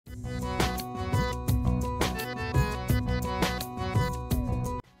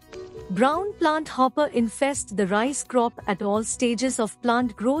Brown plant hopper infest the rice crop at all stages of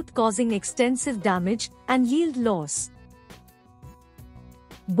plant growth, causing extensive damage and yield loss.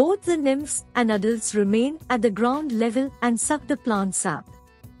 Both the nymphs and adults remain at the ground level and suck the plant sap.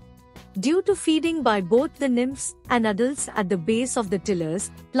 Due to feeding by both the nymphs and adults at the base of the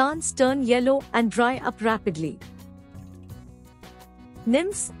tillers, plants turn yellow and dry up rapidly.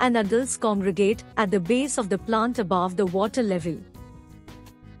 Nymphs and adults congregate at the base of the plant above the water level.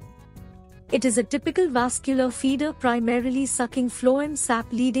 It is a typical vascular feeder, primarily sucking phloem sap,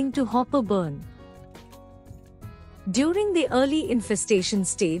 leading to hopper burn. During the early infestation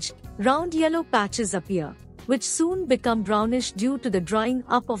stage, round yellow patches appear, which soon become brownish due to the drying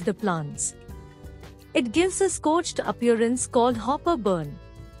up of the plants. It gives a scorched appearance called hopper burn.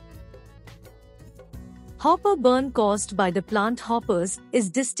 Hopper burn caused by the plant hoppers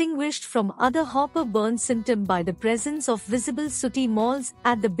is distinguished from other hopper burn symptom by the presence of visible sooty moles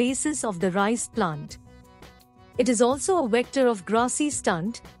at the bases of the rice plant. It is also a vector of grassy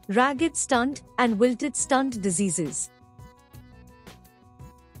stunt, ragged stunt, and wilted stunt diseases.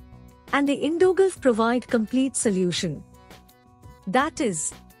 And the Indogulf provide complete solution. That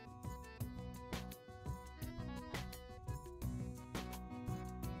is,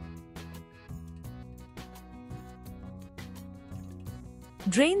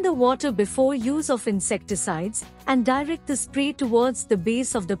 drain the water before use of insecticides and direct the spray towards the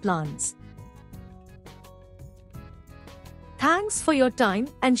base of the plants. Thanks for your time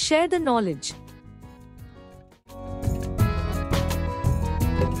and share the knowledge.